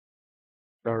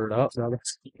Stir it up, brother.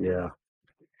 Yeah.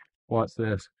 What's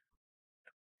this?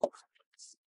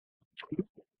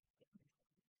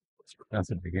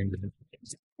 That's a big engine.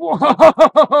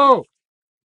 Whoa!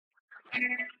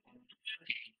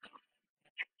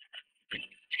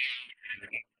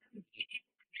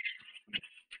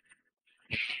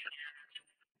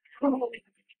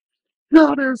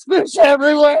 No, there's fish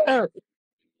everywhere.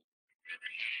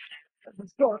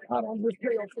 Start out on this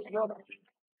tail, brother.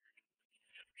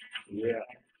 Yeah.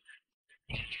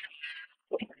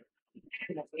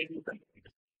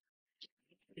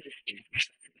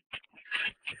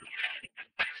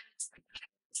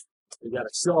 We got a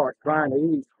shark trying to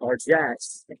eat our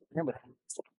jacks.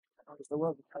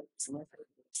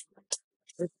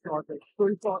 This shark is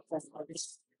 3 sharks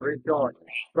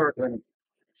circling.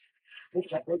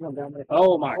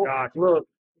 Oh my gosh, look.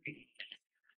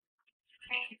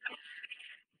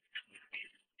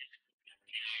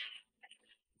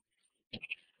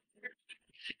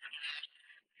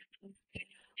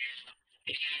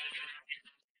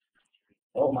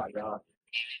 Oh my God.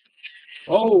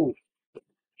 Oh,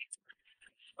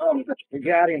 we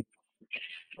got him.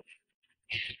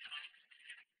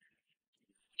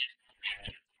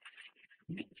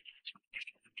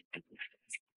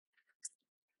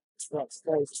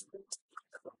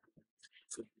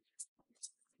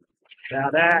 Now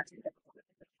that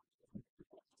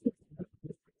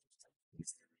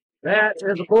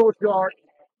is a bull shark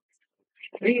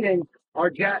eating our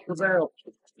jack Carrabele.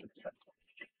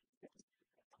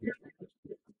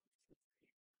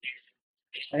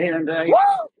 And a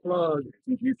plug.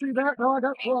 Did you see that? No, I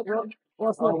got plug, bro.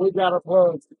 What's Oh, this? we got a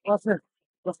plug. What's this?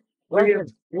 We have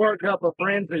worked up a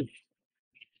frenzy.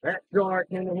 That shark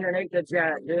came in here and ate the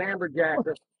jack, the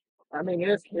amberjack. I mean,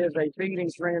 this is a feeding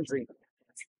frenzy.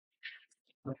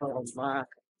 Oh my.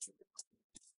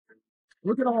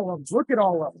 Look at all of them. Look at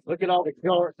all of them. Look at all the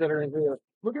sharks that are in here.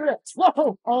 Look at that.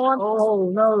 Whoa! On.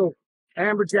 Oh no.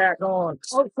 Amberjack on.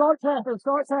 Oh, shark tapping.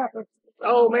 Shark tapping.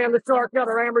 Oh man, the shark got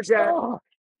our amberjack. Oh.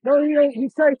 No, he ain't.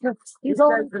 He's safe. He's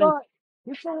on his safe. butt.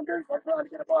 He's trying to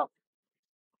get him up.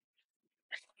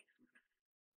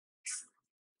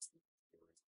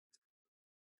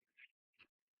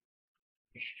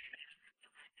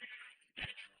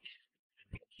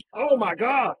 Oh my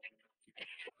God.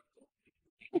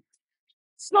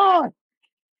 Son!